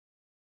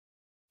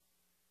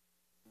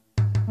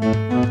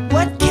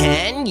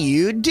can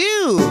you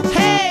do?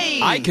 Hey!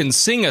 I can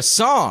sing a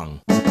song.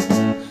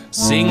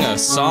 Sing a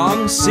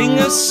song, sing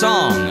a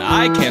song.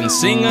 I can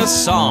sing a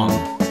song.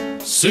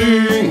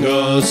 Sing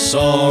a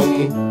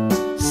song.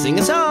 Sing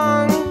a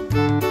song.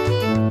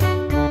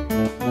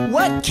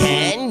 What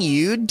can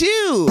you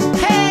do?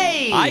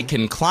 Hey! I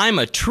can climb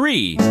a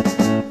tree.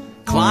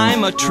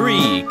 Climb a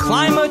tree,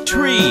 climb a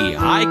tree.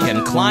 I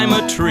can climb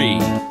a tree.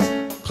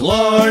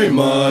 Climb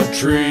a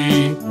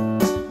tree.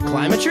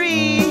 Climb a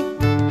tree.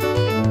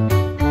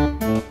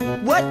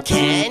 What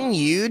can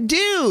you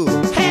do?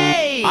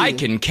 Hey! I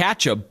can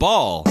catch a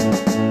ball.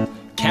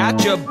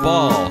 Catch a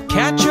ball,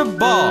 catch a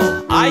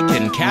ball. I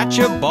can catch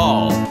a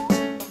ball.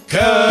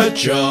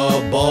 Catch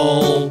a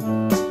ball.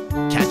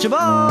 Catch a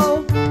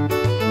ball.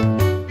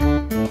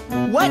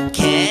 What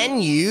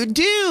can you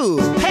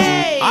do?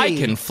 Hey! I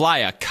can fly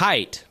a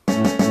kite.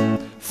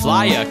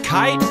 Fly a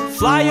kite,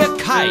 fly a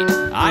kite.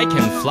 I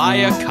can fly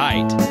a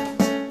kite.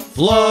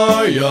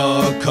 Fly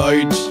a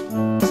kite.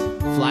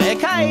 Fly a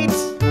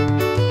kite.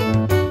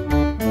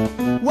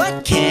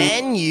 What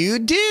can you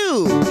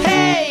do?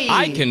 Hey!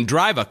 I can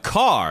drive a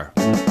car.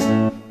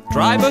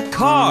 Drive a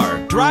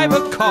car, drive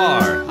a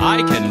car.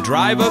 I can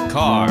drive a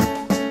car.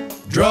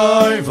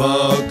 Drive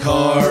a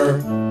car.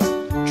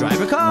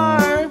 Drive a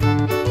car.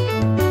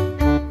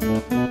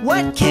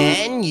 What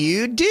can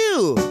you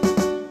do?